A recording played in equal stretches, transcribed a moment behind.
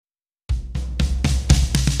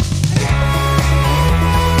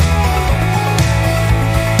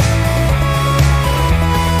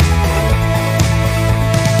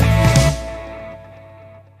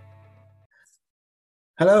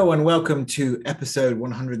Hello and welcome to episode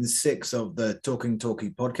 106 of the Talking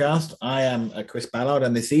Talkie podcast. I am Chris Ballard,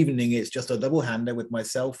 and this evening it's just a double-hander with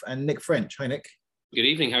myself and Nick French. Hi, Nick. Good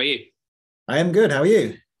evening. How are you? I am good. How are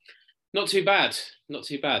you? Not too bad. Not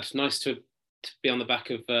too bad. Nice to be on the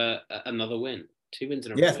back of another win. 2 wins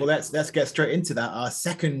in a row. Yes, well, let's get straight into that. Our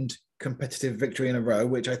second competitive victory in a row,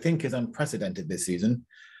 which I think is unprecedented this season,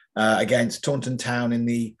 against Taunton Town in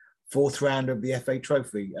the fourth round of the FA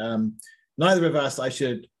Trophy. Neither of us, I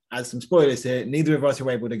should add some spoilers here, neither of us were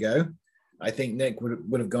able to go. I think Nick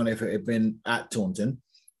would have gone if it had been at Taunton.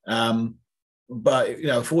 But,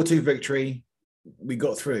 4-2 victory, we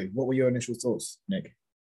got through. What were your initial thoughts, Nick?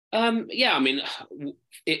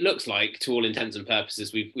 It looks like, to all intents and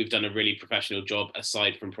purposes, we've done a really professional job,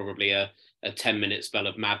 aside from probably a 10-minute spell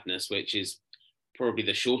of madness, which is probably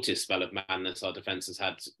the shortest spell of madness our defence has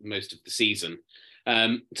had most of the season.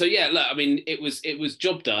 It was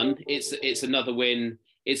job done. It's another win.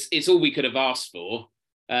 It's all we could have asked for.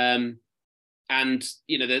 There's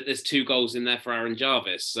 2 goals in there for Aaron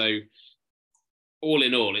Jarvis. So all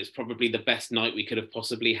in all, it's probably the best night we could have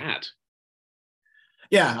possibly had.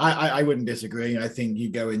 Yeah, I wouldn't disagree. I think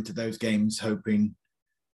you go into those games hoping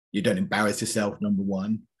you don't embarrass yourself, number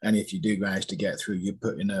one. And if you do manage to get through, you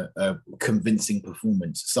put in a convincing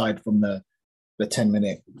performance, aside from the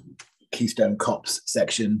 10-minute Keystone Cops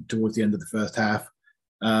section towards the end of the first half.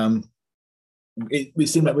 It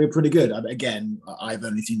seemed like we were pretty good. Again, I've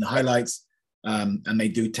only seen the highlights, and they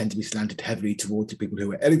do tend to be slanted heavily towards the people who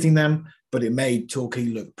were editing them, but it made Torquay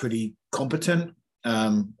look pretty competent.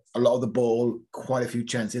 A lot of the ball, quite a few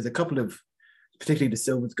chances, a couple of, particularly the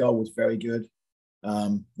Silver's goal was very good.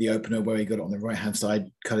 The opener where he got it on the right-hand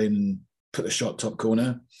side, cut in and put the shot top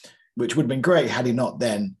corner, which would have been great had he not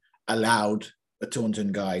then allowed a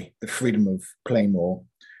Taunton guy the freedom of playing more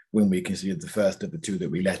when we considered the first of the 2 that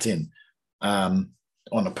we let in. On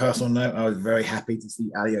a personal note, I was very happy to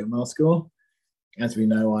see Ali Omar score. As we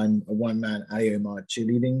know, I'm a one-man Ali Omar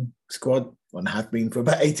cheerleading squad and have been for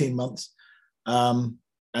about 18 months. And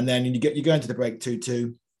then you go into the break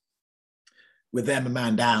 2-2 with them a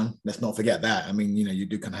man down. Let's not forget that. I mean, you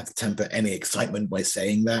do kind of have to temper any excitement by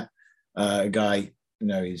saying that. A guy,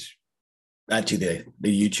 he's actually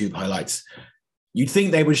the YouTube highlights. You'd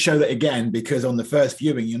think they would show that again, because on the first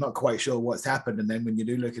viewing, you're not quite sure what's happened. And then when you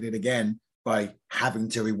do look at it again, by having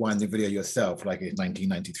to rewind the video yourself, like it's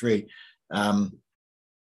 1993,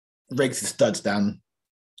 rakes the studs down.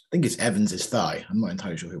 I think it's Evans' thigh. I'm not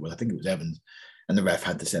entirely sure who it was. I think it was Evans. And the ref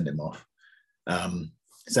had to send him off.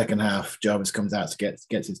 Second half, Jarvis comes out, gets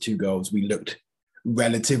his 2 goals. We looked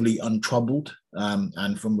relatively untroubled.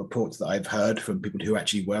 And from reports that I've heard from people who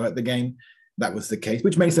actually were at the game, that was the case,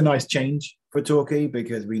 which makes a nice change for Torquay,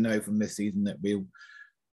 because we know from this season that we'll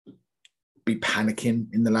be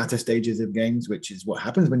panicking in the latter stages of games, which is what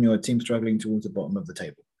happens when you're a team struggling towards the bottom of the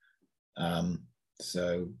table.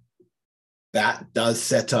 So that does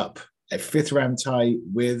set up a 5th round tie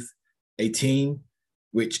with a team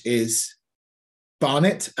which is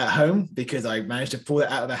Barnet at home, because I managed to pull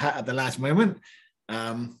it out of the hat at the last moment.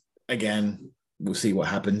 Again, we'll see what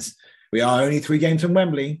happens. We are only 3 games from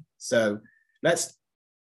Wembley, so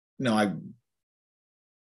I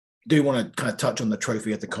do want to kind of touch on the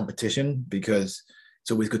trophy as a competition, because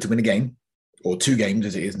it's always good to win a game, or 2 games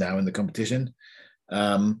as it is now in the competition.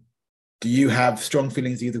 Do you have strong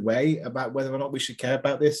feelings either way about whether or not we should care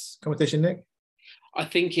about this competition, Nick? I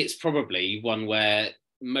think it's probably one where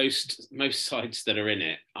most sides that are in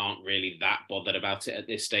it aren't really that bothered about it at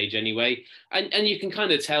this stage anyway. And you can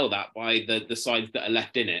kind of tell that by the sides that are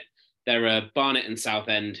left in it. There are Barnet and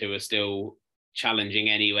Southend who are still challenging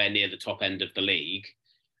anywhere near the top end of the league.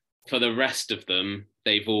 For the rest of them,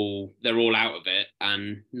 they're all out of it,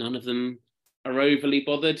 and none of them are overly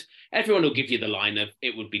bothered. Everyone will give you the line of,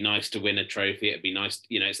 it would be nice to win a trophy. It'd be nice,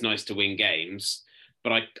 it's nice to win games.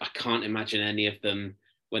 But I can't imagine any of them,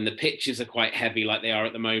 when the pitches are quite heavy like they are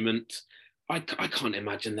at the moment, I can't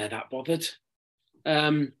imagine they're that bothered.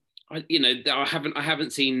 I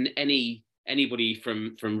haven't seen anybody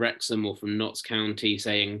from Wrexham or from Notts County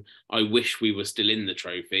saying, I wish we were still in the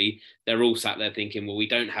trophy. They're all sat there thinking, well, we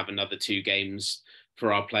don't have another 2 games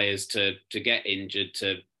for our players to get injured,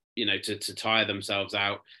 to tire themselves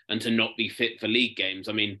out and to not be fit for league games.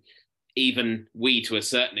 I mean, even we, to a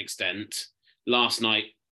certain extent, last night,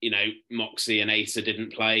 Moxie and Asa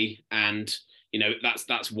didn't play, and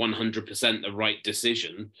that's 100% the right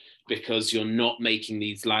decision, because you're not making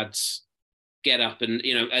these lads get up and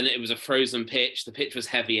it was a frozen pitch. The pitch was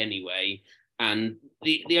heavy anyway, and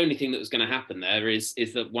the only thing that was going to happen there is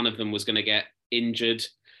that one of them was going to get injured,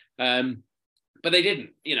 but they didn't.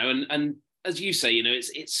 And as you say,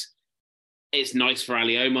 it's nice for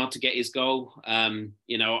Ali Omar to get his goal.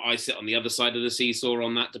 I sit on the other side of the seesaw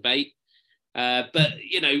on that debate. But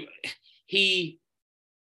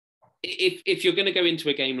if you're going to go into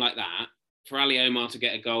a game like that, for Ali Omar to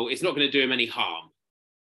get a goal, it's not going to do him any harm.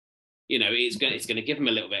 It's going to give him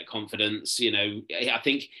a little bit of confidence. I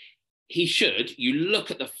think he should. You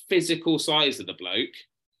look at the physical size of the bloke,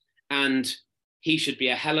 and he should be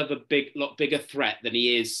a hell of a lot bigger threat than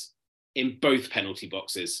he is in both penalty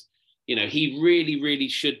boxes. He really, really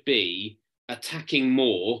should be attacking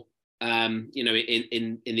more, in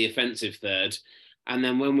the offensive third. And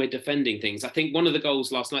then when we're defending things, I think one of the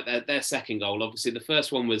goals last night, their second goal, obviously the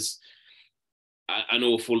first one was an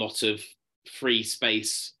awful lot of free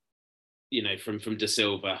space, from Da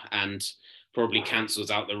Silva, and probably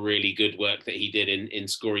cancels out the really good work that he did in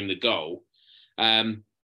scoring the goal.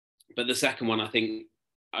 But the second one, I think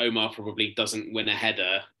Omar probably doesn't win a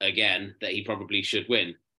header again that he probably should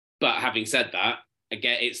win. But having said that,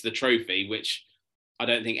 again, it's the trophy, which I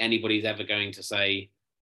don't think anybody's ever going to say,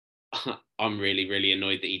 I'm really, really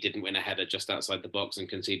annoyed that he didn't win a header just outside the box and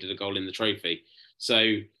conceded a goal in the trophy.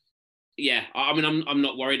 So, yeah, I mean, I'm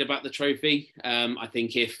not worried about the trophy. I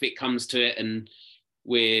think if it comes to it and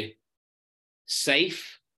we're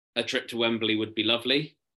safe, a trip to Wembley would be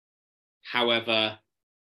lovely. However,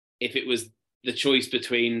 if it was the choice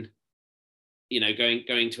between,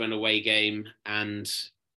 going to an away game and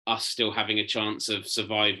us still having a chance of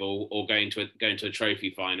survival, or going to a trophy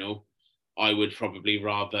final, I would probably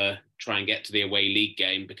rather try and get to the away league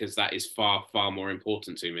game, because that is far, far more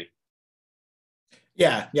important to me.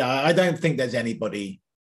 Yeah. I don't think there's anybody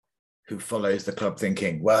who follows the club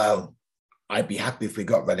thinking, well, I'd be happy if we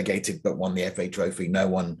got relegated but won the FA Trophy. No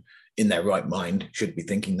one in their right mind should be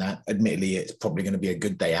thinking that. Admittedly, it's probably going to be a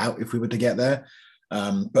good day out if we were to get there.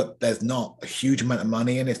 But there's not a huge amount of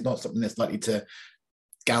money, and it's not something that's likely to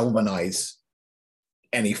galvanize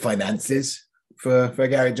any finances for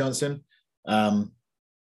Gary Johnson. And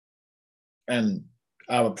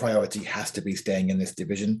our priority has to be staying in this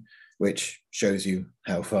division, which shows you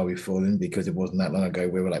how far we've fallen, because it wasn't that long ago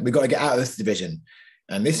we were like, we've got to get out of this division.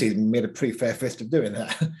 And this season we made a pretty fair fist of doing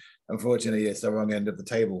that. Unfortunately, it's the wrong end of the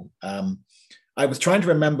table. I was trying to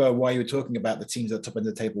remember while you were talking about the teams at the top end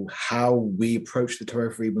of the table, how we approached the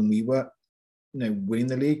trophy when we were, winning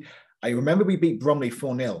the league. I remember we beat Bromley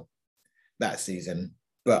 4-0 that season,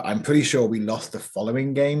 but I'm pretty sure we lost the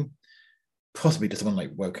following game, possibly to someone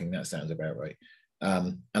like Woking. That sounds about right.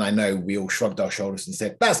 And I know we all shrugged our shoulders and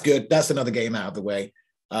said, that's good. That's another game out of the way.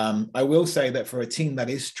 I will say that for a team that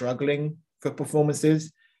is struggling for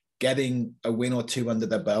performances, getting a win or two under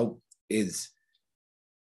their belt is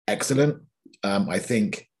excellent. I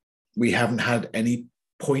think we haven't had any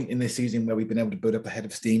point in this season where we've been able to build up a head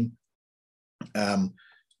of steam.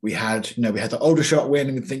 We had the Aldershot win,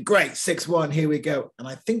 and we think, great, 6-1, here we go. And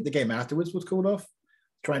I think the game afterwards was called off.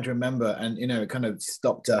 Trying to remember, and it kind of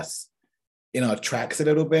stopped us in our tracks a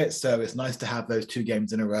little bit. So it's nice to have those two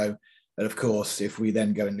games in a row. And of course, if we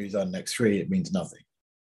then go and lose our next three, it means nothing.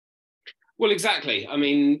 Well, exactly. I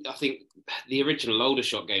mean, I think the original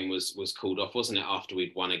Aldershot game was called off, wasn't it? After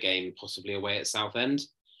we'd won a game, possibly away at Southend.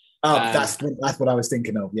 Oh, that's what I was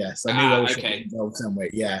thinking of. Yes, I knew Aldershot was involved somewhere.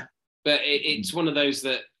 Yeah, but it's one of those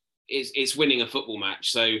that it's winning a football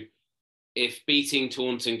match. So if beating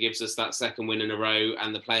Taunton gives us that second win in a row,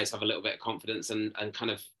 and the players have a little bit of confidence and kind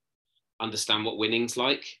of understand what winning's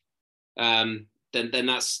like, then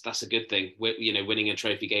that's a good thing. Winning a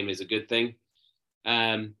trophy game is a good thing.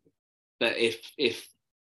 But if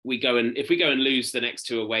we go and lose the next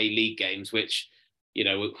two away league games, which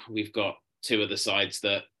we've got two of the sides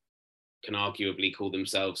that can arguably call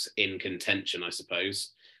themselves in contention, I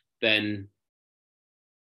suppose, then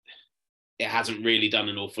it hasn't really done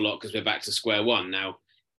an awful lot, because we're back to square one. Now,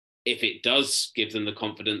 if it does give them the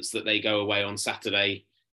confidence that they go away on Saturday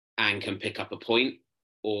and can pick up a point,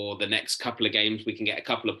 or the next couple of games we can get a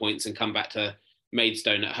couple of points and come back to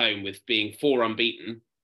Maidstone at home with being 4 unbeaten,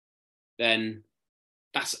 then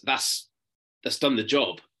that's done the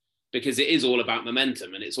job, because it is all about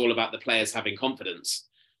momentum and it's all about the players having confidence.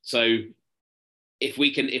 So if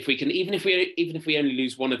we can even if we only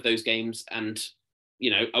lose one of those games, and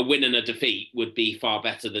a win and a defeat would be far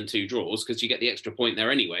better than 2 draws, because you get the extra point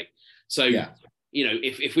there anyway. So yeah.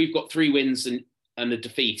 If we've got 3 wins and a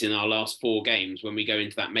defeat in our last 4 games when we go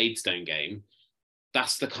into that Maidstone game,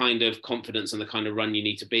 that's the kind of confidence and the kind of run you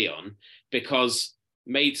need to be on, because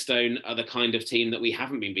Maidstone are the kind of team that we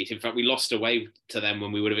haven't been beaten. In fact, we lost away to them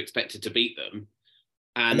when we would have expected to beat them.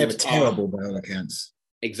 And they were terrible by all accounts.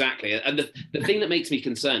 Exactly. And the thing that makes me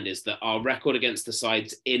concerned is that our record against the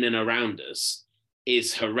sides in and around us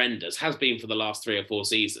is horrendous, has been for the last 3 or 4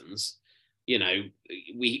 seasons. you know,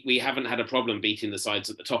 we haven't had a problem beating the sides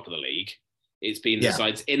at the top of the league. It's been the Yeah.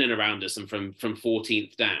 sides in and around us and from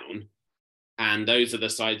 14th down. And those are the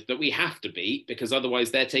sides that we have to beat, because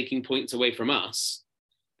otherwise they're taking points away from us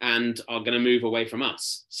and are going to move away from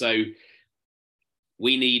us. So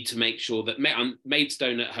we need to make sure that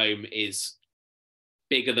Maidstone at home is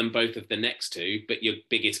bigger than both of the next two, but your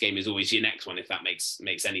biggest game is always your next one, if that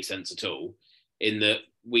makes any sense at all, in that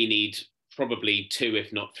we need probably 2,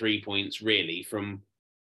 if not 3 points really from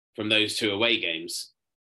those 2 away games.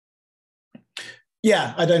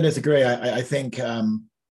 Yeah, I don't disagree. I think, I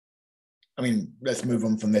mean, let's move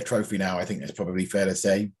on from the trophy now. I think it's probably fair to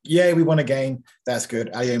say, yeah, we won a game. That's good.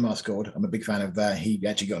 Ali Omar scored. I'm a big fan of that. He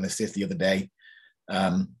actually got an assist the other day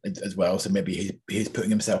as well. So maybe he's putting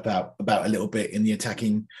himself out about a little bit in the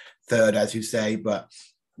attacking third, as you say. But,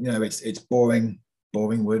 you know, it's Boring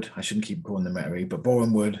Wood. I shouldn't keep calling them Metairie, but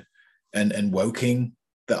Boreham Wood and Woking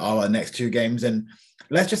that are our next 2 games. And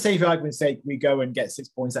let's just say, for argument's sake, we go and get 6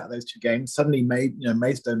 points out of those 2 games. Suddenly,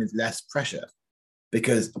 Maidstone is less pressure,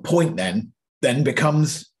 because a point then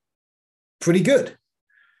becomes pretty good.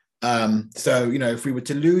 So, you know, if we were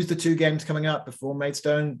to lose the 2 games coming up before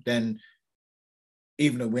Maidstone, then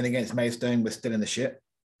even a win against Maidstone, we're still in the shit.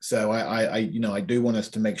 So I do want us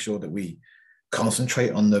to make sure that we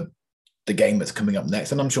concentrate on the game that's coming up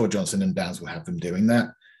next. And I'm sure Johnson and Downs will have them doing that.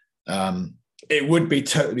 It would be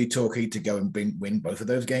totally Torquay to go and win both of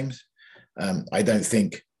those games. I don't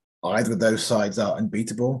think either of those sides are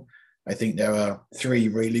unbeatable. I think there are 3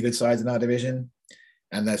 really good sides in our division,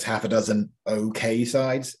 and there's half a dozen okay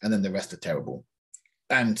sides, and then the rest are terrible.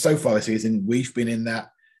 And so far this season, we've been in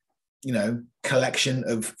that, you know, collection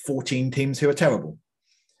of 14 teams who are terrible.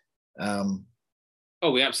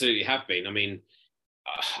 We absolutely have been. I mean,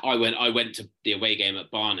 I went to the away game at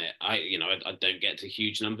Barnet. I don't get to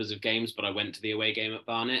huge numbers of games, but I went to the away game at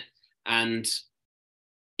Barnet, and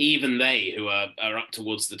even they, who are up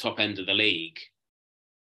towards the top end of the league,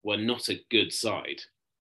 were not a good side.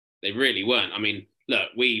 They really weren't. I mean, look,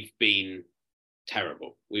 we've been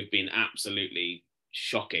terrible. We've been absolutely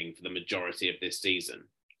shocking for the majority of this season.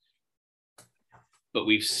 But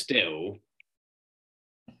we've still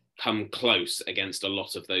come close against a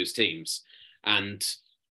lot of those teams. And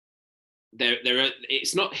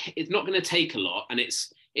it's not going to take a lot. And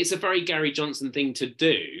it's a very Gary Johnson thing to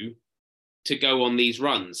do, to go on these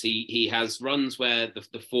runs. He has runs where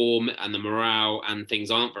the form and the morale and things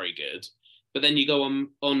aren't very good, but then you go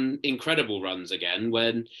on incredible runs again.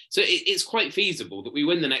 So it's quite feasible that we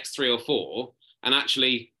win the next 3 or 4, and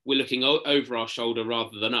actually we're looking over our shoulder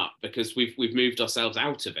rather than up, because we've moved ourselves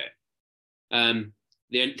out of it.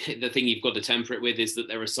 The thing you've got to temper it with is that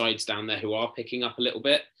there are sides down there who are picking up a little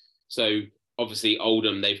bit. So obviously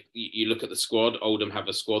Oldham, you look at the squad. Oldham have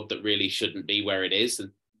a squad that really shouldn't be where it is,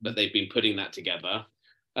 but they've been putting that together.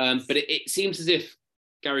 But it seems as if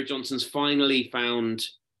Gary Johnson's finally found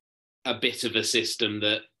a bit of a system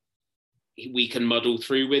that we can muddle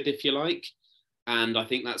through with, if you like. And I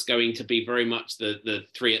think that's going to be very much the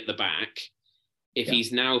 3 at the back. If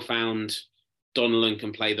he's now found Donnellan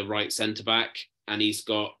can play the right centre-back, and he's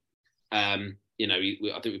got, I think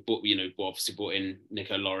we obviously brought in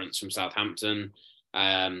Nico Lawrence from Southampton.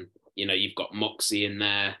 You've got Moxie in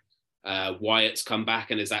there. Wyatt's come back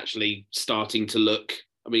and is actually starting to look,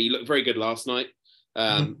 I mean, he looked very good last night.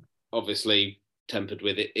 Obviously tempered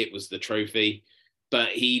with it was the trophy, but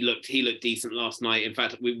he looked decent last night. In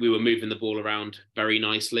fact, we were moving the ball around very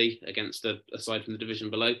nicely against a side from the division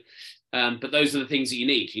below. But those are the things that you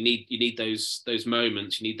need. You need those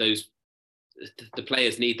moments. You need those. The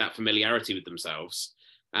players need that familiarity with themselves,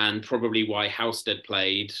 and probably why Halstead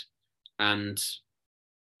played and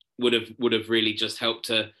would have really just helped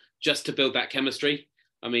to build that chemistry.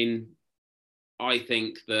 I mean, I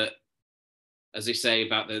think that, as I say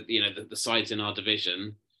about the sides in our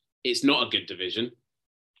division, it's not a good division.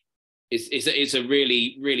 It's a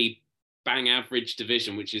really, really bang average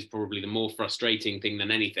division, which is probably the more frustrating thing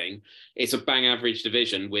than anything. It's a bang average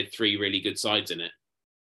division with 3 really good sides in it.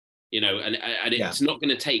 And it's not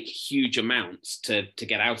going to take huge amounts to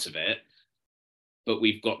get out of it, but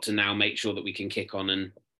we've got to now make sure that we can kick on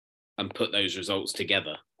and put those results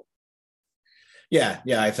together. Yeah,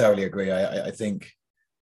 I thoroughly agree. I think,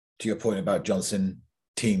 to your point about Johnson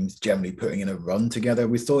teams generally putting in a run together,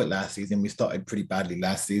 we saw it last season. We started pretty badly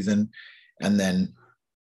last season, and then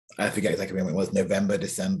I forget exactly when it was, November,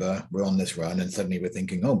 December, we're on this run, and suddenly we're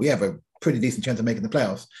thinking, we have a pretty decent chance of making the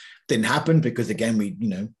playoffs. Didn't happen because, again, we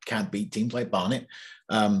can't beat teams like Barnet.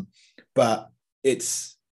 But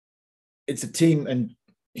it's a team, and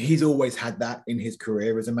he's always had that in his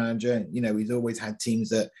career as a manager. He's always had teams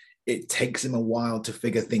that it takes him a while to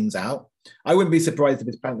figure things out. I wouldn't be surprised if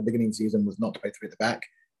his plan at the beginning of the season was not to play three at the back,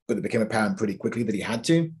 but it became apparent pretty quickly that he had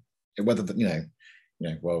to. And whether that,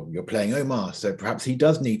 well, you're playing Omar, so perhaps he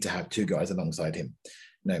does need to have two guys alongside him.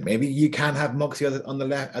 Maybe you can't have Moxie on the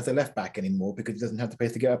left as a left back anymore because he doesn't have the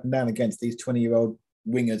pace to get up and down against these 20-year-old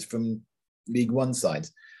wingers from League One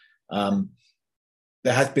sides.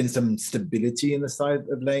 There has been some stability in the side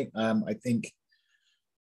of late. I think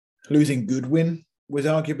losing Goodwin was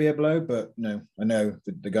arguably a blow, but I know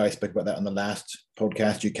the guy spoke about that on the last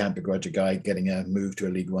podcast. You can't begrudge a guy getting a move to a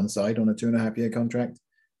League One side on a 2.5-year contract.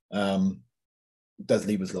 Does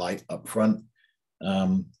leave us light up front.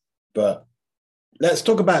 But let's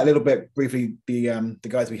talk about a little bit briefly the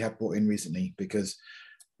guys we have brought in recently, because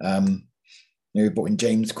we brought in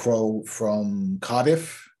James Kroll from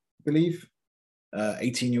Cardiff, I believe,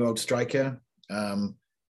 18-year-old striker.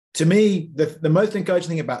 To me, the most encouraging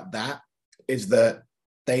thing about that is that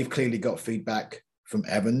they've clearly got feedback from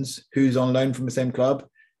Evans, who's on loan from the same club,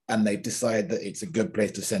 and they've decided that it's a good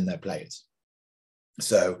place to send their players.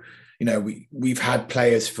 So, we've had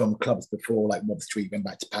players from clubs before, like Rob Street went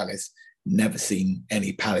back to Palace, never seen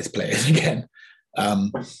any Palace players again.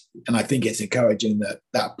 And I think it's encouraging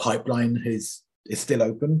that pipeline is still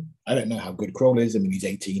open. I don't know how good Kroll is. I mean, he's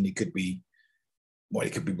 18. It could be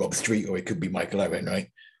Rob Street or it could be Michael Owen, right?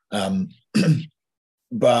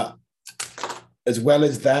 But as well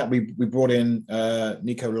as that, we brought in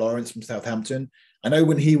Nico Lawrence from Southampton. I know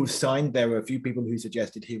when he was signed, there were a few people who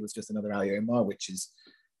suggested he was just another Ali Omar, which is,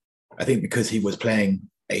 I think, because he was playing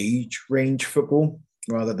age range football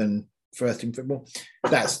rather than first team football.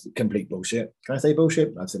 That's complete bullshit. Can I say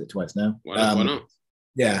bullshit? I've said it twice now. Why not?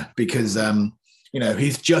 Yeah, because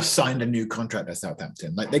he's just signed a new contract at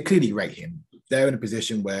Southampton. Like, they clearly rate him. They're in a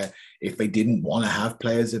position where if they didn't want to have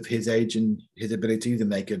players of his age and his abilities, then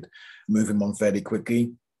they could move him on fairly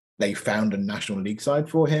quickly. They found a National League side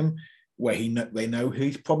for him where they know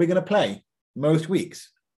he's probably going to play most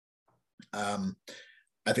weeks.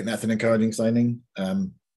 I think that's an encouraging signing.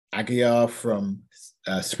 Aguiar from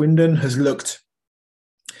Swindon has looked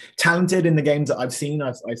talented in the games that I've seen.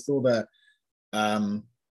 I saw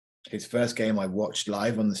his first game I watched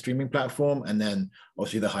live on the streaming platform, and then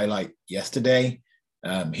obviously the highlight yesterday.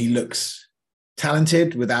 He looks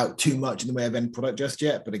talented without too much in the way of end product just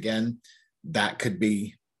yet, but again, that could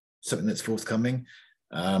be something that's forthcoming.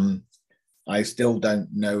 I still don't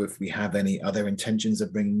know if we have any other intentions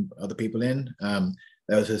of bringing other people in.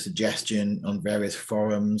 There was a suggestion on various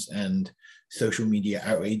forums and social media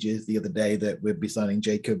outrages the other day that we'd be signing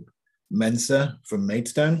Jacob Mensah from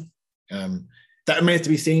Maidstone. That remains to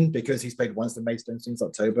be seen because he's played once for Maidstone since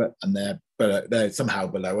October, and they're somehow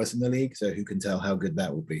below us in the league, so who can tell how good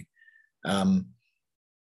that will be.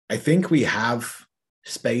 I think we have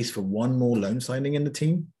space for one more loan signing in the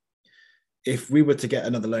team. If we were to get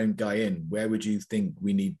another loan guy in, where would you think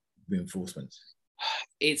we need reinforcements?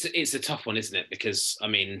 It's a tough one, isn't it? Because I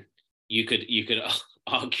mean, you could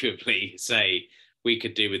arguably say we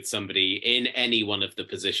could do with somebody in any one of the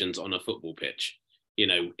positions on a football pitch.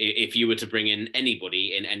 If you were to bring in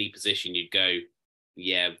anybody in any position, you'd go,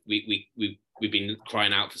 yeah, we've been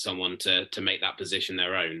crying out for someone to make that position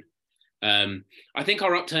their own. I think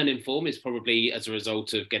our upturn in form is probably as a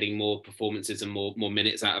result of getting more performances and more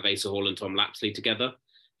minutes out of Asa Hall and Tom Lapsley together.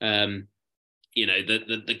 The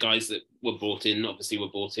guys that were brought in obviously were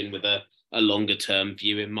brought in with a longer term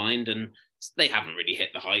view in mind, and they haven't really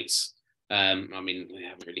hit the heights. They haven't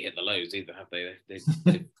really hit the lows either, have they?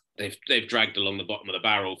 They've dragged along the bottom of the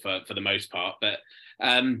barrel for the most part. But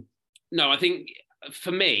no, I think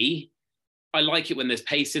for me, I like it when there's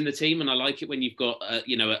pace in the team, and I like it when you've got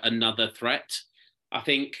another threat. I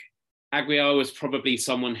think Aguiar was probably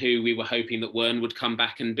someone who we were hoping that Wern would come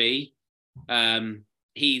back and be.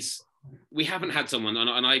 We haven't had someone,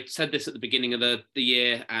 and I said this at the beginning of the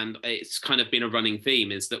year, and it's kind of been a running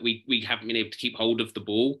theme, is that we haven't been able to keep hold of the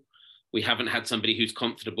ball. We haven't had somebody who's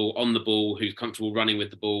comfortable on the ball, who's comfortable running with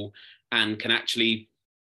the ball, and can actually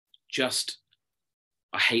just,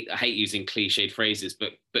 I hate using cliched phrases,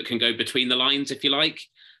 but can go between the lines, if you like.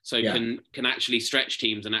 So yeah. can actually stretch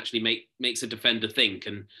teams and actually makes a defender think.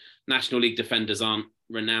 And National League defenders aren't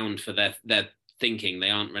renowned for their thinking. They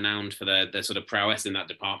aren't renowned for their sort of prowess in that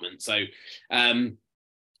department. So, that's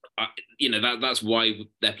why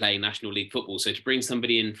they're playing National League football. So to bring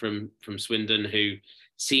somebody in from Swindon who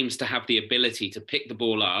seems to have the ability to pick the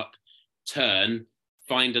ball up, turn,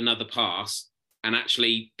 find another pass, and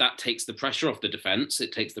actually that takes the pressure off the defence.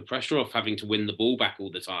 It takes the pressure off having to win the ball back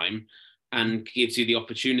all the time, and gives you the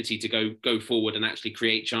opportunity to go forward and actually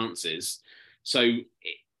create chances. So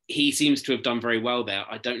he seems to have done very well there.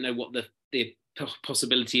 I don't know what the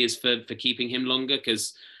possibility is for keeping him longer?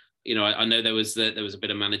 Because, you know, I know there was a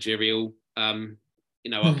bit of managerial,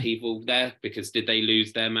 upheaval there, because did they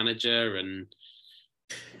lose their manager? And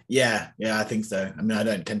yeah, I think so. I mean, I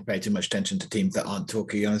don't tend to pay too much attention to teams that aren't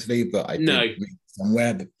Torquay, honestly, but I did read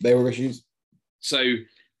somewhere that there were issues. So,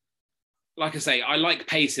 like I say, I like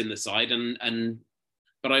pace in the side,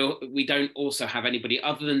 but we don't also have anybody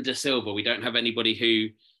other than De Silva. We don't have anybody who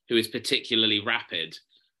is particularly rapid.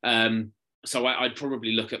 So I'd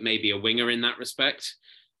probably look at maybe a winger in that respect.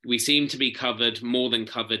 We seem to be more than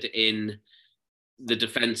covered in the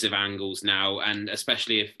defensive angles now, and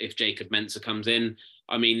especially if Jacob Mensah comes in.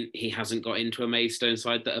 I mean, he hasn't got into a Maidstone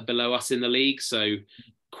side that are below us in the league, so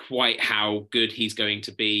quite how good he's going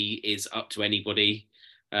to be is up to anybody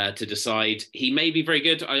to decide. He may be very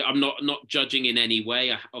good. I'm not judging in any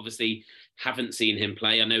way. I obviously haven't seen him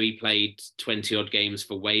play. I know he played 20 odd games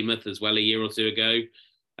for Weymouth as well a year or two ago.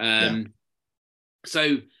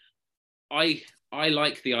 So I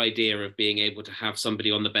like the idea of being able to have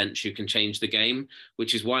somebody on the bench who can change the game,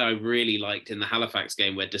 which is why I really liked in the Halifax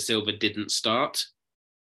game where De Silva didn't start,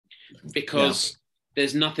 because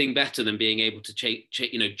there's nothing better than being able to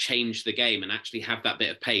change the game and actually have that bit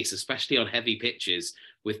of pace, especially on heavy pitches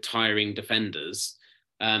with tiring defenders.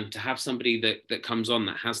 To have somebody that comes on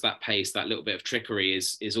that has that pace, that little bit of trickery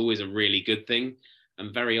is always a really good thing.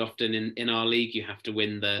 And very often in our league, you have to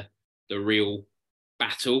win the real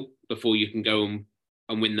battle before you can go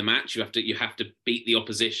and win the match. You have to beat the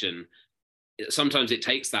opposition. Sometimes it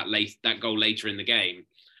takes that goal later in the game.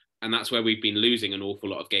 And that's where we've been losing an awful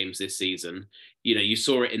lot of games this season. You know, you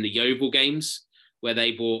saw it in the Yeovil games where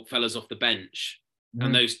they brought fellas off the bench.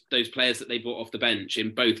 And those players that they brought off the bench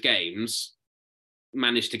in both games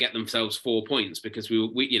managed to get themselves 4 points, because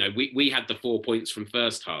we had the 4 points from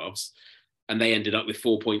first halves and they ended up with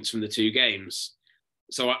 4 points from the two games.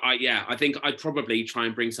 So I think I'd probably try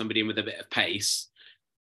and bring somebody in with a bit of pace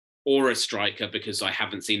or a striker, because I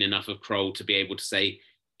haven't seen enough of Kroll to be able to say,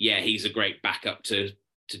 yeah, he's a great backup to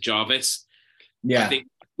Jarvis. Yeah. I think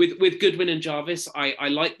with Goodwin and Jarvis, I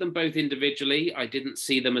like them both individually. I didn't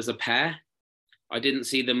see them as a pair. I didn't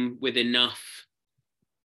see them with enough.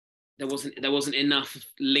 There wasn't enough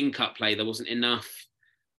link-up play. There wasn't enough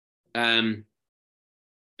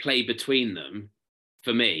play between them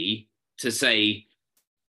for me to say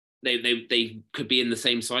they could be in the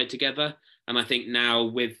same side together. And I think now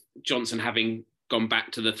with Johnson having gone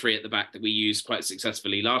back to the three at the back that we used quite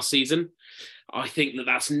successfully last season, I think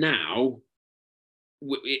that's now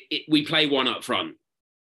we play one up front.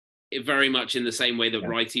 It very much in the same way that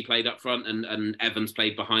Wrighty played up front and Evans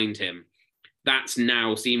played behind him. That's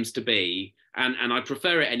now seems to be, and I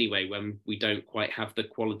prefer it anyway when we don't quite have the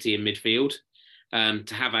quality in midfield,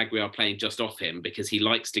 to have Aguiar playing just off him, because he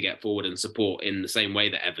likes to get forward and support in the same way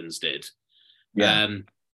that Evans did. Yeah.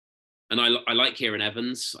 And I like Kieran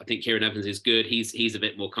Evans. I think Kieran Evans is good. He's a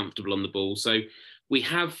bit more comfortable on the ball. So we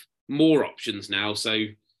have more options now. So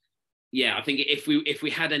yeah, I think if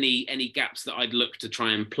we had any gaps that I'd look to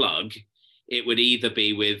try and plug, it would either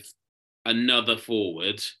be with another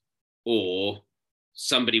forward or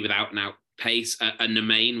somebody with out and out pace, a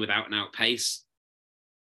Nemain with out and out pace.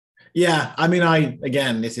 Yeah, I mean,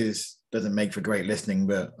 this doesn't make for great listening,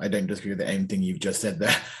 but I don't disagree with anything you've just said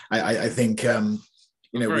there. I think very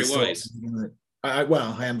wise.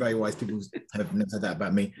 I am very wise. People have never said that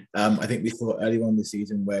about me. I think we saw earlier on the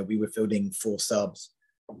season where we were fielding 4 subs,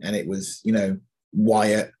 and it was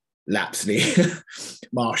Wyatt, Lapsley,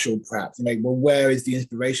 Marshall, perhaps. Well, where is the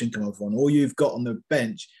inspiration coming from? All you've got on the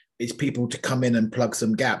bench is people to come in and plug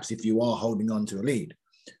some gaps if you are holding on to a lead,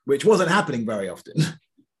 which wasn't happening very often.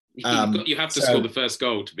 You have to score the first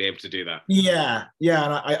goal to be able to do that. Yeah,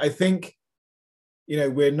 and I think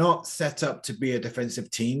we're not set up to be a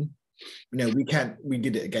defensive team. We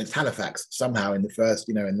did it against Halifax somehow in the first,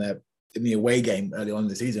 in the away game early on in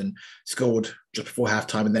the season, scored just before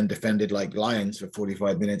halftime and then defended like lions for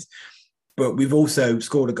 45 minutes. But we've also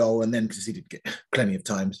scored a goal and then conceded plenty of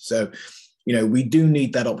times. So, we do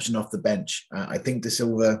need that option off the bench. I think De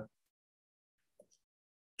Silva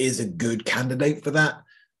is a good candidate for that.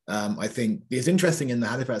 I think it's interesting in the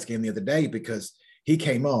Halifax game the other day because he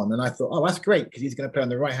came on and I thought, oh, that's great because he's going to play on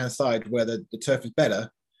the right-hand side where the turf is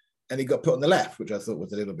better. And he got put on the left, which I thought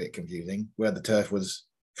was a little bit confusing, where the turf was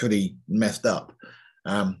pretty messed up.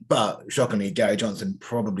 But shockingly, Gary Johnson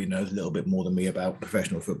probably knows a little bit more than me about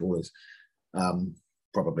professional footballers.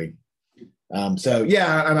 Probably. So,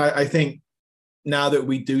 yeah, and I think now that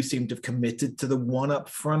we do seem to have committed to the one up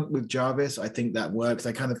front with Jarvis, I think that works.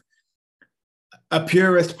 A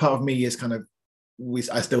purist part of me is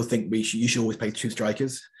I still think you should always play 2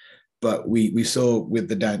 strikers. But we saw with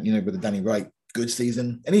the Danny Wright good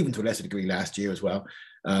season, and even to a lesser degree last year as well.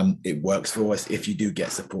 It works for us if you do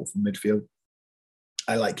get support from midfield.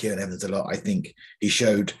 I like Kieran Evans a lot. I think he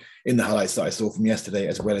showed in the highlights that I saw from yesterday,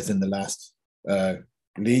 as well as in the last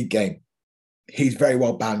league game. He's very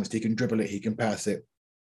well balanced. He can dribble it. He can pass it.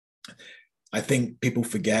 I think people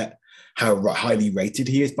forget how highly rated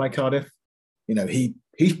he is by Cardiff. You know,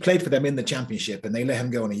 he's played for them in the Championship, and they let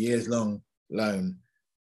him go on a years-long loan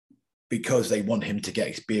because they want him to get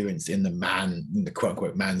experience in the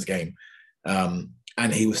quote-unquote man's game.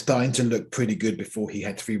 And he was starting to look pretty good before he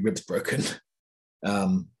had 3 ribs broken.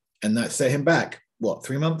 And that set him back,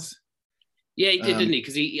 3 months? Yeah, he did, didn't he?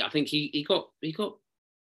 Because I think he got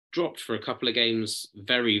dropped for a couple of games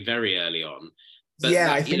very, very early on. But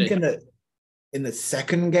I think in the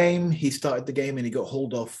second game, he started the game and he got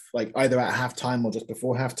hauled off like either at halftime or just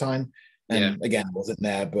before halftime. And again, I wasn't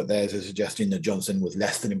there, but there's a suggestion that Johnson was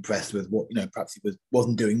less than impressed with what, perhaps he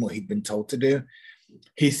wasn't doing what he'd been told to do.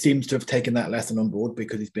 He seems to have taken that lesson on board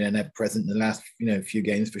because he's been ever present in the last, few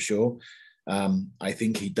games for sure. I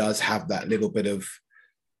think he does have that little bit of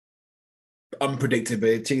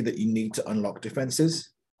unpredictability that you need to unlock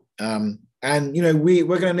defenses. And, we're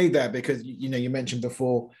going to need that because, you mentioned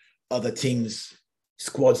before other teams'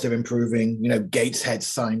 squads are improving. Gateshead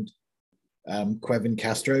signed Quevin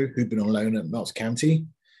Castro, who'd been on loan at Notts County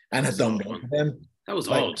and has done well for them. That was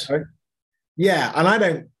odd. Yeah, and I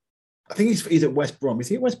think he's at West Brom. Is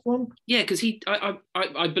he at West Brom? Yeah, because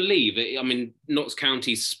I believe it. I mean, Notts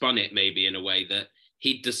County spun it maybe in a way that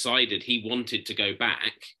he decided he wanted to go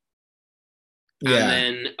back. Yeah. And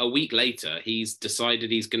then a week later, he's decided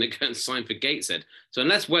he's going to go and sign for Gateshead. So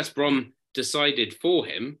unless West Brom decided for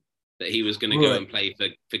him that he was going to go and play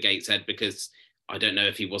for Gateshead, because I don't know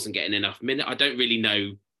if he wasn't getting enough minutes. I don't really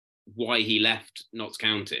know why he left Notts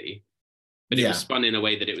County, but it was spun in a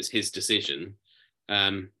way that it was his decision.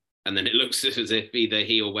 And then it looks as if either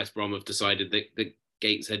he or West Brom have decided that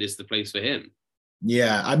Gateshead is the place for him.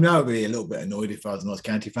 Yeah, I'm now really a little bit annoyed if I was a Notts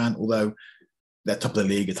County fan, although they're top of the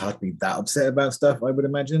league, it's hard to be that upset about stuff, I would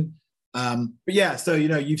imagine. But yeah, so,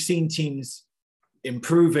 you've seen teams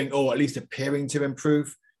improving or at least appearing to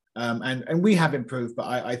improve. And we have improved, but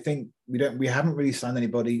I think we haven't really signed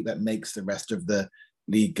anybody that makes the rest of the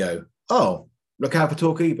league go, oh, look out for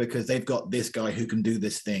Torquay because they've got this guy who can do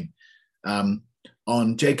this thing.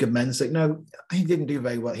 On Jacob Mensah, no, he didn't do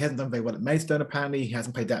very well. He hasn't done very well at Maidstone, apparently. He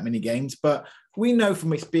hasn't played that many games. But we know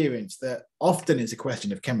from experience that often it's a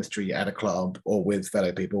question of chemistry at a club or with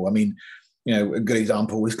fellow people. I mean, a good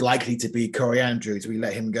example is likely to be Corey Andrews. We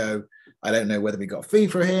let him go. I don't know whether we got a fee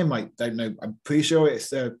for him. I don't know. I'm pretty sure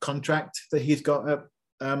it's a contract that he's got at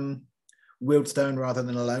Wealdstone rather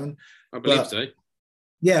than a loan. I believe so.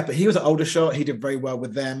 Yeah, but he was an older shot. He did very well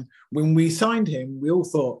with them. When we signed him, we all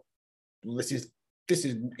thought, well, this is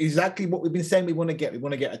exactly what we've been saying we want to get. We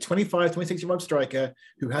want to get a 25, 26-year-old striker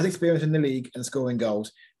who has experience in the league and scoring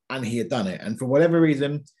goals, and he had done it. And for whatever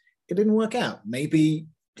reason, it didn't work out. Maybe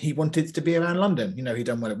he wanted to be around London. He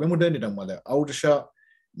done well at Wimbledon, he done well at Aldershot.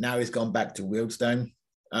 Now he's gone back to Wealdstone.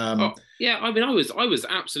 Yeah, I mean, I was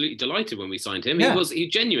absolutely delighted when we signed him. Yeah. He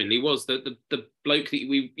genuinely was the bloke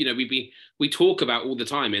that we talk about all the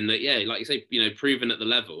time. In that, like you say, proven at the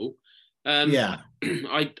level.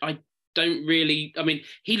 I don't really. I mean,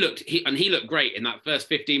 he looked great in that first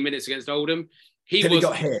 15 minutes against Oldham. He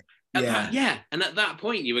got hit. And at that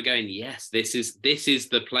point, you were going, yes, this is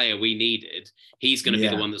the player we needed. He's going to be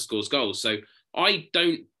the one that scores goals. So I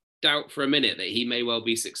don't doubt for a minute that he may well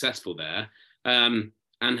be successful there, and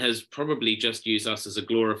has probably just used us as a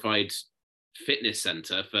glorified fitness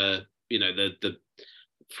centre for the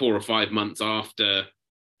 4 or 5 months after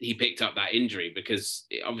he picked up that injury, because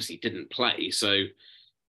it obviously didn't play. So.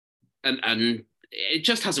 And it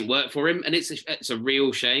just hasn't worked for him, and it's a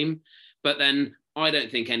real shame. But then I don't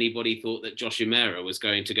think anybody thought that Josh Umerah was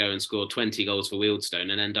going to go and score 20 goals for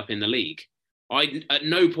Wealdstone and end up in the league. At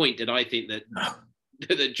no point did I think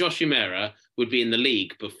that Josh Umerah would be in the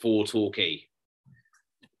league before Torquay.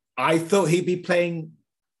 I thought he'd be playing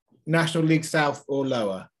National League South or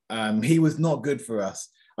lower. He was not good for us.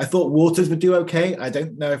 I thought Waters would do okay. I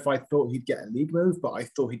don't know if I thought he'd get a league move, but I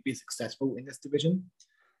thought he'd be successful in this division.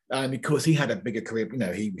 Because he had a bigger career,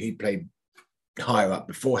 he played higher up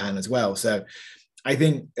beforehand as well. So I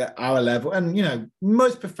think at our level, and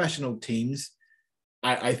most professional teams,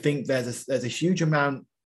 I think there's a huge amount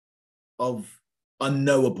of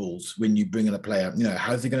unknowables when you bring in a player.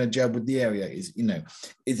 How's he going to gel with the area? Is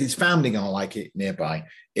his family going to like it nearby?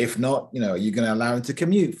 If not, are you going to allow him to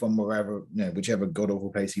commute from wherever, whichever god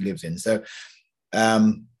awful place he lives in? So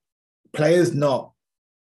players not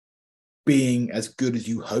being as good as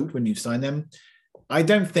you hoped when you sign them, I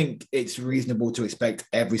don't think it's reasonable to expect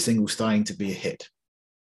every single signing to be a hit.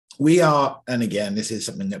 We are, and again, this is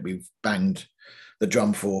something that we've banged the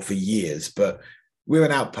drum for years, but we're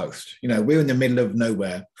an outpost. You know, we're in the middle of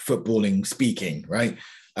nowhere, footballing, speaking, right?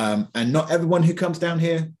 And not everyone who comes down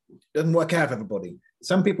here doesn't work out for everybody.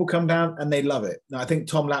 Some people come down and they love it. Now, I think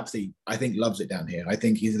Tom Lapsley, loves it down here. I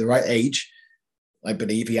think he's the right age. I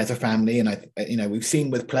believe he has a family, and we've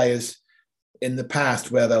seen with players in the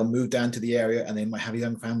past where they'll move down to the area and they might have a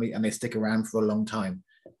young family and they stick around for a long time.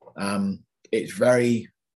 It's very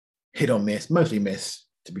hit or miss, mostly miss,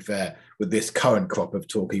 to be fair, with this current crop of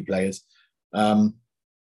Torquay players.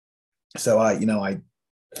 So I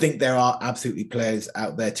think there are absolutely players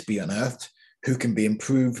out there to be unearthed who can be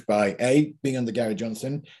improved by being under Gary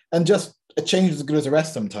Johnson, and just a change is as good as the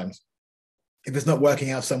rest sometimes. If it's not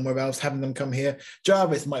working out somewhere else, having them come here.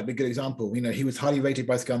 Jarvis might be a good example. You know, he was highly rated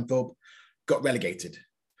by Scunthorpe, got relegated.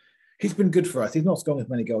 He's been good for us. He's not scoring as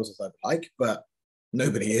many goals as I'd like, but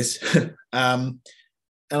nobody is. And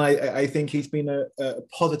I think he's been a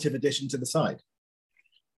positive addition to the side.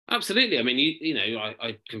 Absolutely. I mean,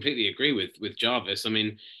 I completely agree with Jarvis. I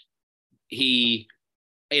mean, he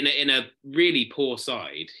in a really poor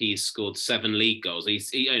side, he's scored 7 league goals.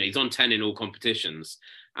 He's on 10 in all competitions,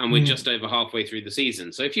 and we're just over halfway through the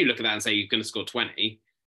season. So if you look at that and say you're going to score 20,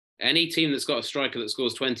 any team that's got a striker that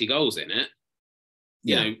scores 20 goals in it,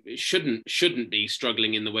 you know, shouldn't be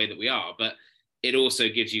struggling in the way that we are. But it also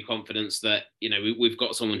gives you confidence that, you know, we've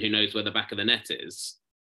got someone who knows where the back of the net is.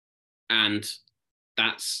 And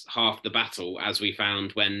that's half the battle, as we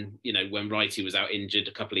found when Wrighty was out injured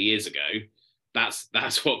a couple of years ago.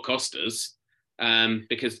 That's what cost us,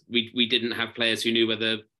 because we didn't have players who knew where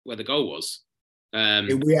the goal was.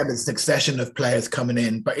 We had a succession of players coming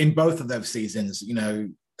in, but in both of those seasons, you know,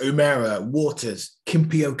 O'Meara, Waters,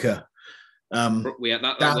 Kimpioka.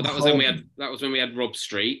 That was when we had Rob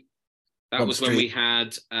Street. That was when we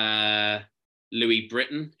had Louis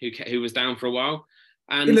Britton, who was down for a while.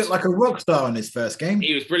 And he looked like a rock star in his first game.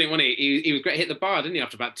 He was brilliant, wasn't he? He was great. Hit the bar, didn't he?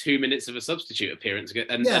 After about 2 minutes of a substitute appearance,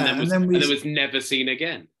 and then was never seen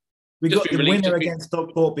again. We got the winner against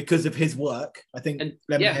Stockport because of his work. I think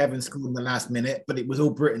Lemon Evans scored in the last minute, but it was all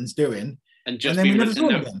Britain's doing. And we never saw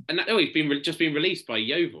him again. And he's just been released by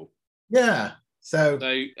Yeovil. Yeah. So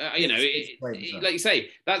like you say,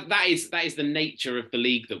 that is the nature of the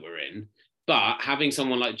league that we're in. But having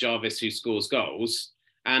someone like Jarvis who scores goals,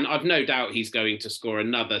 and I've no doubt he's going to score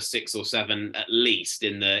another 6 or 7 at least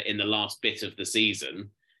in the last bit of the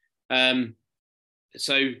season.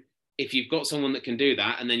 So if you've got someone that can do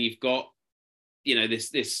that, and then you've got, you know,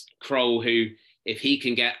 this Kroll who, if he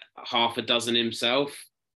can get half a dozen himself,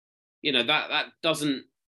 you know, that doesn't,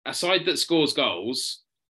 a side that scores goals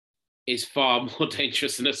is far more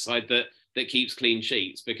dangerous than a side that keeps clean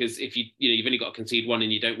sheets, because if you've only got to concede 1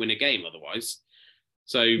 and you don't win a game otherwise.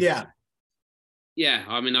 So yeah,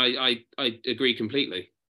 I mean, I agree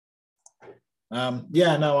completely.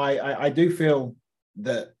 I do feel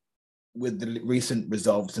that with the recent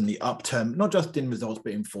results and the upturn, not just in results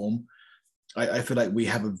but in form, I feel like we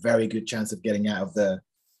have a very good chance of getting out of the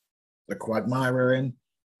quagmire we're in.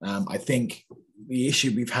 I think the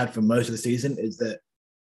issue we've had for most of the season is that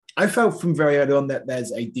I felt from very early on that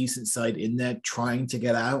there's a decent side in there trying to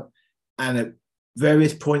get out, and at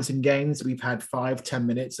various points in games we've had 5-10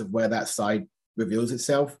 minutes of where that side reveals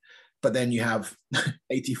itself, but then you have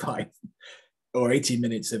 85 or 80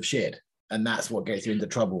 minutes of shit, and that's what gets you into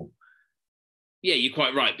trouble. Yeah, you're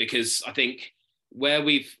quite right, because I think where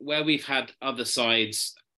we've had other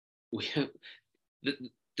sides,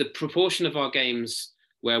 the proportion of our games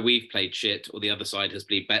where we've played shit or the other side has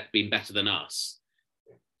been better than us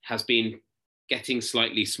has been getting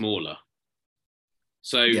slightly smaller.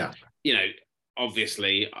 So, you know,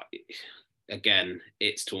 obviously, again,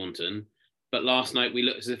 it's Taunton, but last night we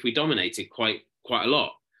looked as if we dominated quite a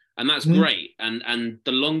lot. And that's great. And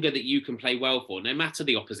the longer that you can play well for, no matter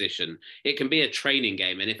the opposition, it can be a training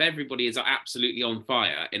game. And if everybody is absolutely on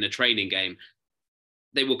fire in a training game,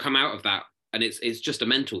 they will come out of that. And it's just a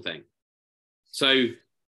mental thing. So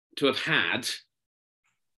to have had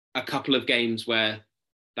a couple of games where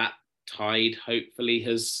that tide hopefully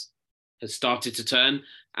has started to turn,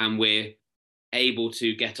 and we're able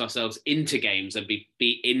to get ourselves into games and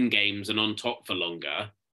be in games and on top for longer,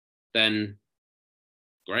 then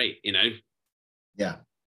great, you know. Yeah.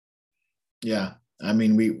 I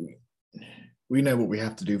mean, we know what we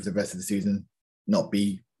have to do for the rest of the season, not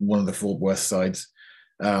be one of the 4 worst sides.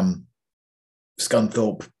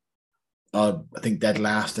 Scunthorpe are, I think, dead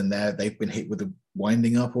last, and they've been hit with a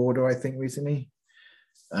winding up order, I think, recently.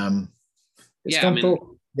 They have,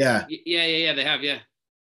 yeah.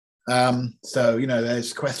 So,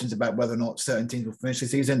 there's questions about whether or not certain teams will finish the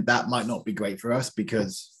season. That might not be great for us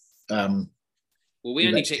because we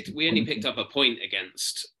only picked up a point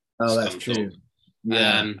against Oh, that's true.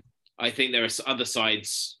 Yeah. I think there are other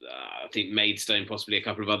sides. I think Maidstone, possibly a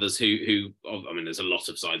couple of others who. I mean, there's a lot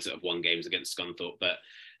of sides that have won games against Scunthorpe, but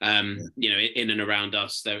in and around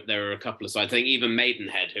us, there are a couple of sides. I think even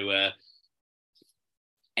Maidenhead, who are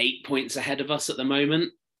 8 points ahead of us at the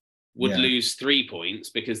moment, would lose 3 points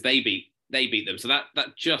because they beat them. So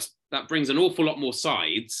that brings an awful lot more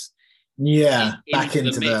sides. Yeah, back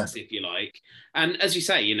into the mix, if you like. And as you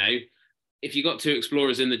say, if you've got two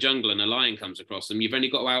explorers in the jungle and a lion comes across them, you've only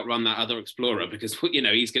got to outrun that other explorer because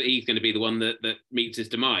he's going to be the one that meets his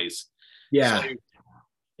demise. Yeah. So,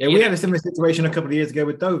 we had a similar situation a couple of years ago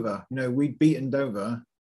with Dover. We'd beaten Dover.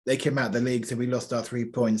 They came out of the league, so we lost our 3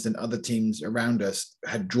 points, and other teams around us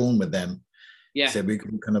had drawn with them. Yeah. So we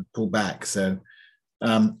could kind of pull back. So,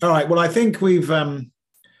 all right. Well, I think we've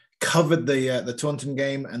covered the Taunton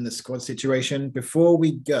game and the squad situation. Before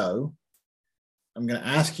we go, I'm going to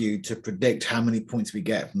ask you to predict how many points we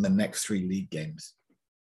get from the next 3 league games.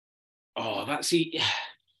 Oh,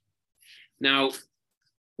 now,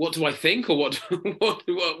 what do I think, or what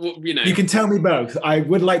You can tell me both. I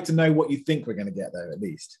would like to know what you think we're going to get there, at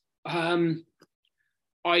least. I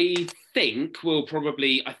think we'll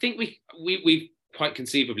probably. I think we've quite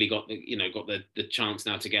conceivably got the chance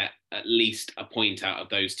now to get at least a point out of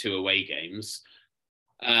those 2 away games.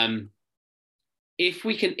 If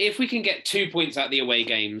we can get 2 points out of the away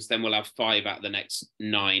games, then we'll have 5 out of the next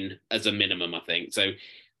 9 as a minimum, I think. So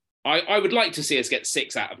I would like to see us get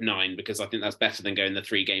 6 out of 9 because I think that's better than going the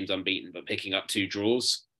 3 games unbeaten, but picking up 2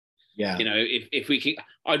 draws. Yeah. If we can,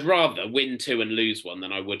 I'd rather win 2 and lose 1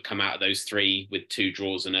 than I would come out of those 3 with 2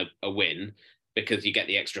 draws and a win because you get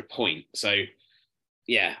the extra point. So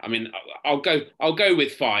yeah, I mean, I'll go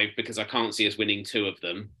with 5 because I can't see us winning 2 of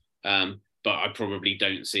them. But I probably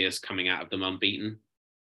don't see us coming out of them unbeaten.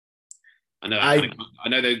 I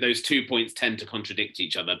know those 2 points tend to contradict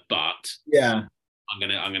each other, but yeah,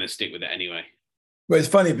 I'm gonna stick with it anyway. Well, it's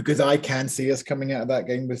funny because I can see us coming out of that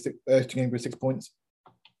game with 6 points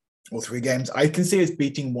or 3 games. I can see us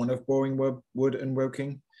beating one of Boringwood and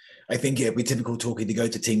Woking. I think it'd be typical Torquay to go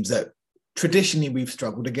to teams that traditionally we've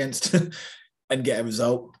struggled against and get a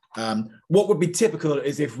result. What would be typical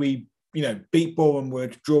is if we beat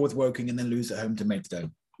Boringwood, draw with Woking, and then lose at home to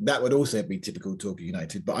Maidstone. That would also be typical Torquay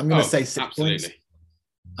United. But I'm going to say 6 points.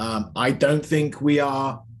 I don't think we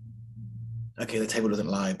are. Okay, the table doesn't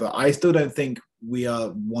lie, but I still don't think we are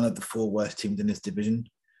one of the 4 worst teams in this division.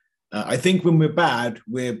 I think when we're bad,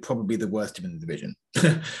 we're probably the worst team in the division.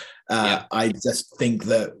 I just think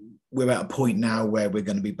that we're at a point now where we're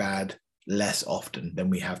going to be bad less often than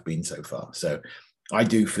we have been so far. So I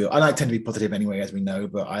do feel, and I tend to be positive anyway, as we know,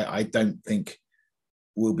 but I don't think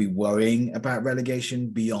we'll be worrying about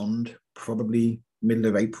relegation beyond probably middle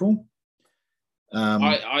of April.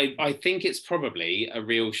 I think it's probably a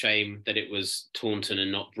real shame that it was Taunton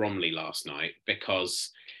and not Bromley last night,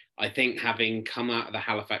 because I think having come out of the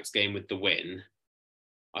Halifax game with the win,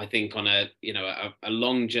 I think on a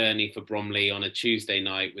long journey for Bromley on a Tuesday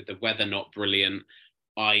night with the weather not brilliant,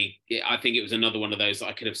 I think it was another one of those that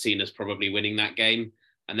I could have seen us probably winning that game.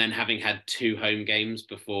 And then having had 2 home games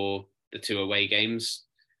before the 2 away games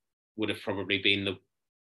would have probably been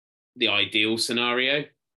the ideal scenario.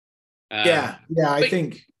 I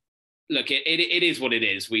think. Look, it is what it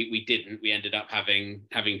is. We ended up having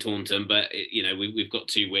Taunton, but we've got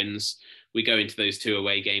 2 wins. We go into those 2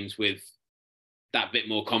 away games with that bit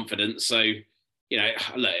more confidence. So,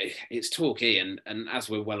 look, it's Torquay, and as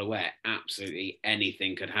we're well aware, absolutely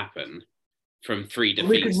anything could happen from 3 defeats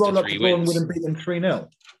we could roll to up 3 the wins. And beat them 3-0.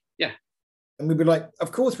 Yeah. And we'd be like,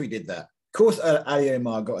 of course we did that. Of course Ali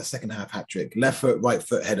Omar got a second half hat-trick, left foot, right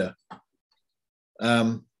foot header.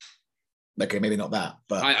 Okay, maybe not that,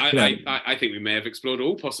 but I think we may have explored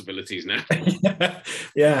all possibilities now.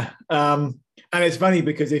 Yeah. And it's funny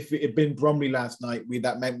because if it had been Bromley last night,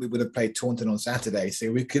 that meant we would have played Taunton on Saturday,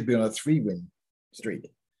 so we could be on a 3-win streak.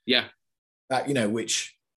 Yeah.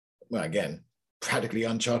 Which, well, again, practically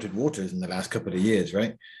uncharted waters in the last couple of years,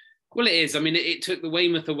 right? Well, it is. I mean, it took the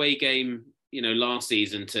Weymouth away game, last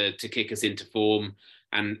season to kick us into form,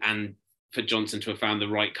 and for Johnson to have found the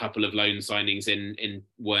right couple of loan signings in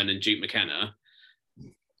Wern and Duke McKenna.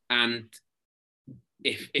 And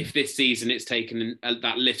if this season it's taken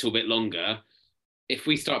that little bit longer, if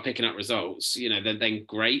we start picking up results, then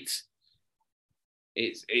great.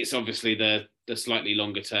 It's obviously the slightly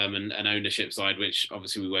longer term and ownership side, which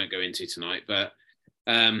obviously we won't go into tonight. But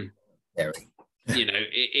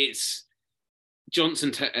it's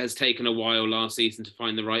Johnson has taken a while last season to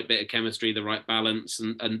find the right bit of chemistry, the right balance,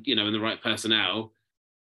 and and the right personnel.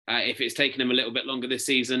 If it's taken him a little bit longer this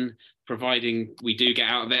season, providing we do get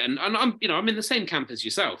out of it, and I'm in the same camp as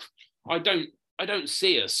yourself. I don't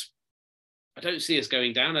see us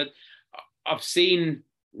going down. I've seen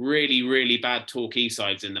really, really bad Torquay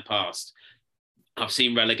sides in the past. I've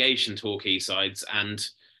seen relegation Torquay sides, and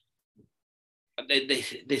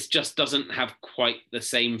this just doesn't have quite the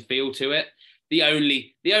same feel to it. The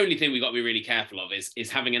only thing we've got to be really careful of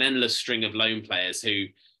is having an endless string of loan players who,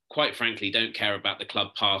 quite frankly, don't care about the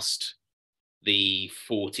club past the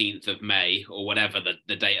 14th of May or whatever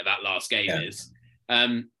the date of that last game is.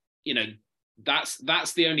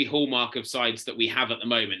 That's the only hallmark of sides that we have at the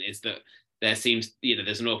moment, is that there seems,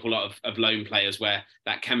 there's an awful lot of loan players where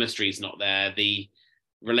that chemistry is not there, the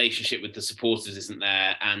relationship with the supporters isn't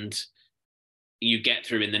there, and you get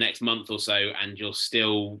through in the next month or so and you're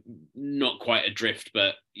still not quite adrift,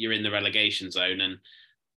 but you're in the relegation zone, and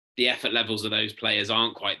the effort levels of those players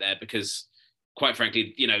aren't quite there because, quite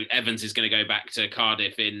frankly, Evans is going to go back to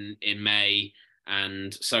Cardiff in May,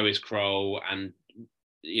 and so is Kroll, and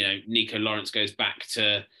Nico Lawrence goes back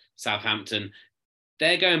to Southampton.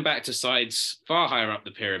 They're going back to sides far higher up the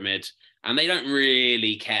pyramid, and they don't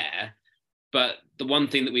really care. But the one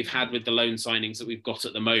thing that we've had with the loan signings that we've got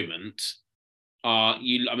at the moment are,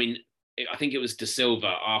 I think it was De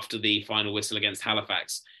Silva after the final whistle against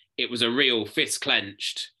Halifax. It was a real fist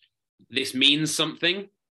clenched. This means something.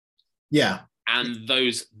 Yeah. And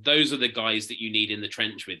those are the guys that you need in the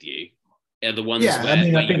trench with you. They're the ones where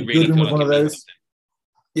I think really Goodwin was one of those.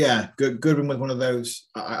 Yeah, Goodwin was one of those.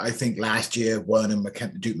 I think last year, Werner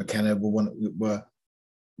and Duke McKenna were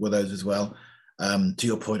those as well. To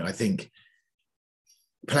your point, I think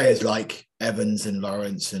players like Evans and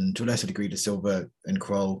Lawrence, and to a lesser degree De Silva and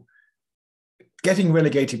Kroll, getting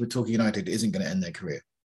relegated with Torquay United isn't going to end their career.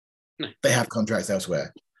 No. They have contracts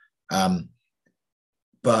elsewhere.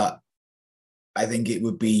 But I think it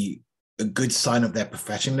would be a good sign of their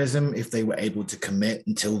professionalism if they were able to commit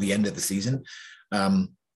until the end of the season.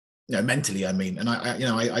 Mentally, and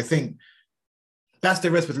I think that's the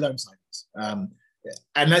risk with loan signings.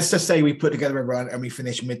 And let's just say we put together a run and we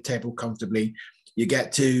finish mid-table comfortably. You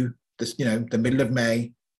get to the middle of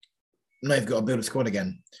May. Now you've got to build a squad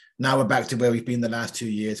again. Now we're back to where we've been the last 2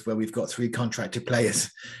 years, where we've got 3 contracted players,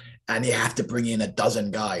 and you have to bring in a dozen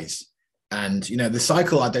guys. And the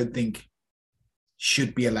cycle, I don't think,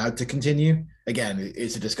 should be allowed to continue. Again,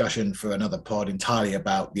 it's a discussion for another pod entirely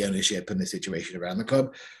about the ownership and the situation around the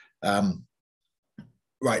club.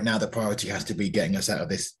 Right now, the priority has to be getting us out of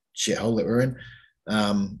this shithole that we're in.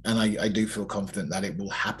 And I do feel confident that it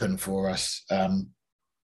will happen for us,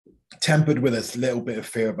 tempered with a little bit of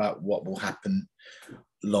fear about what will happen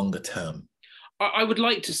longer term. I would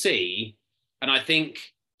like to see, and I think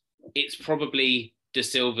it's probably De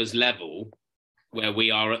Silva's level where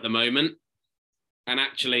we are at the moment. And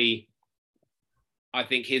actually, I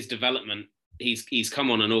think his development, he's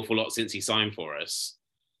come on an awful lot since he signed for us.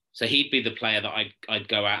 So he'd be the player that I'd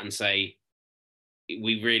go out and say,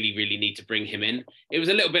 we really, really need to bring him in. It was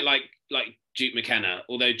a little bit like Duke McKenna,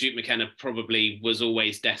 although Duke McKenna probably was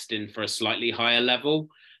always destined for a slightly higher level.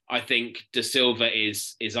 I think De Silva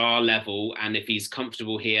is our level, and if he's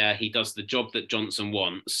comfortable here, he does the job that Johnson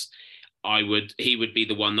wants. He would be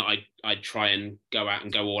the one that I'd try and go out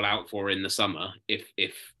and go all out for in the summer. If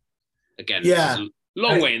again, yeah, it's a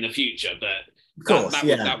long way in the future, but of course,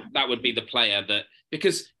 that would be the player that,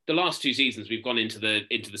 because the last 2 seasons we've gone into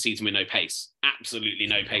the season with no pace, absolutely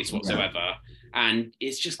no pace whatsoever, and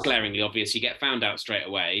it's just glaringly obvious. You get found out straight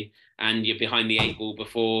away, and you're behind the 8 ball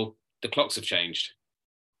before the clocks have changed.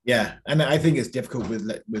 Yeah, and I think it's difficult with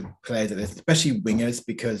players like this, especially wingers,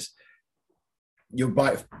 because you're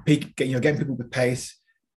getting people with pace,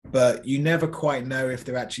 but you never quite know if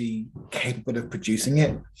they're actually capable of producing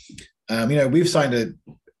it. We've signed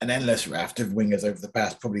an endless raft of wingers over the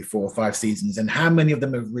past probably 4 or 5 seasons, and how many of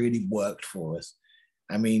them have really worked for us?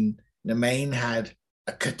 Nemain had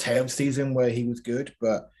a curtailed season where he was good,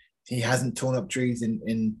 but he hasn't torn up trees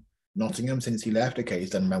in Nottingham since he left. Okay, he's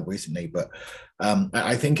done well recently, but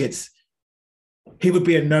I think he would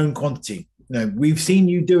be a known quantity. We've seen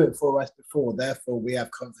you do it for us before, therefore we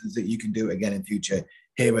have confidence that you can do it again in future.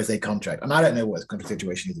 Here is a contract, and I don't know what his contract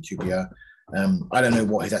situation is at QPR. I don't know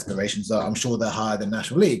what his aspirations are. I'm sure they're higher than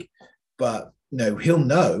National League, but he'll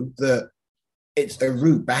know that it's a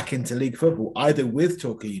route back into league football, either with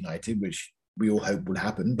Torquay United, which we all hope will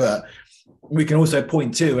happen, but we can also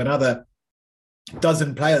point to another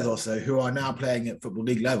dozen players or so who are now playing at Football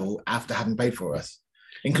League level after having played for us,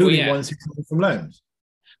 including ones who come from loans.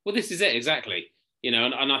 Well, this is it, exactly.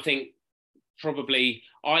 And I think probably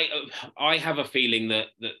I have a feeling that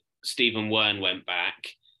Stephen Wern went back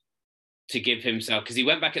to give himself, because he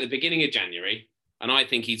went back at the beginning of January, and I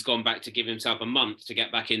think he's gone back to give himself a month to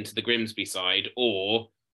get back into the Grimsby side, or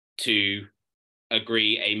to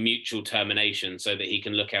agree a mutual termination so that he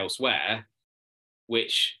can look elsewhere,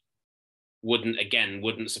 which wouldn't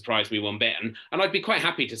surprise me one bit. And I'd be quite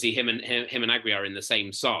happy to see him and Aguiar in the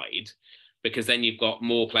same side, because then you've got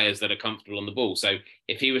more players that are comfortable on the ball. So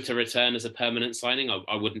if he were to return as a permanent signing,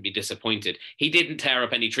 I wouldn't be disappointed. He didn't tear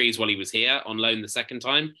up any trees while he was here on loan the second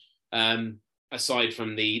time, aside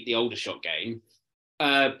from the Aldershot game.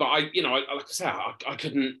 But like I said,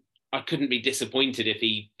 I couldn't be disappointed if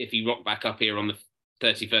he rocked back up here on the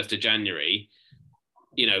 31st of January,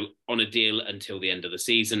 on a deal until the end of the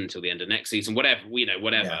season, until the end of next season, whatever.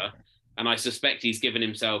 Yeah. And I suspect he's given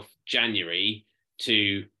himself January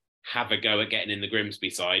to have a go at getting in the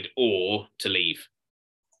Grimsby side or to leave.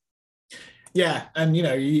 Yeah, and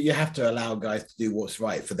you have to allow guys to do what's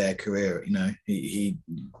right for their career.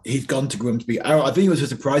 He's gone to Grimsby. I think it was a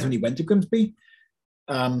surprise when he went to Grimsby.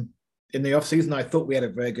 In the off season, I thought we had a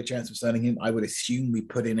very good chance of signing him. I would assume we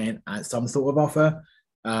put in some sort of offer,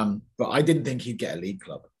 but I didn't think he'd get a league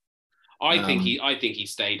club. I think he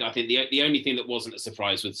stayed. I think the only thing that wasn't a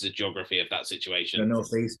surprise was the geography of that situation. The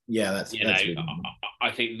northeast, yeah, that's really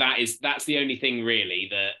I think that's the only thing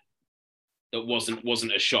really that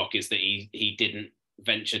wasn't a shock, is that he didn't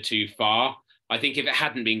venture too far. I think if it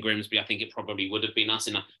hadn't been Grimsby, I think it probably would have been us,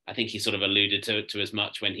 and I think he sort of alluded to as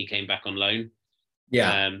much when he came back on loan.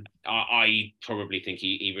 Yeah, I probably think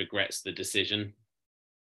he regrets the decision.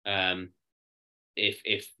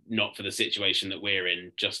 If not for the situation that we're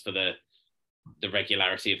in, just for the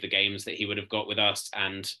regularity of the games that he would have got with us,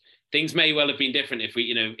 and things may well have been different if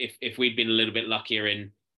we, if we'd been a little bit luckier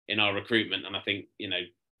in our recruitment. And I think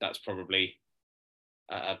that's probably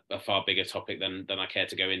a far bigger topic than I care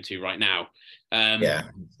to go into right now.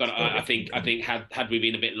 But I think had we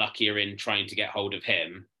been a bit luckier in trying to get hold of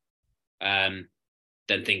him,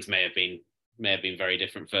 then things may have been very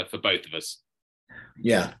different for both of us.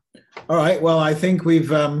 Yeah. All right. Well, I think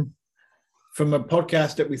we've from a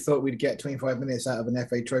podcast that we thought we'd get 25 minutes out of an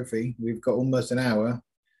FA Trophy, we've got almost an hour.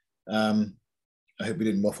 I hope we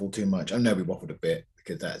didn't waffle too much. I know we waffled a bit,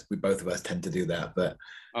 because we both of us tend to do that. But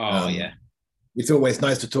yeah, it's always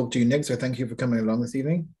nice to talk to you, Nick. So thank you for coming along this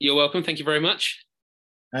evening. You're welcome. Thank you very much.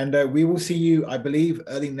 And we will see you, I believe,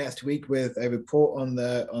 early next week with a report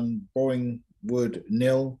on Boringwood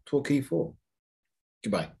 0, Torquay 4.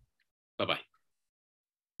 Goodbye.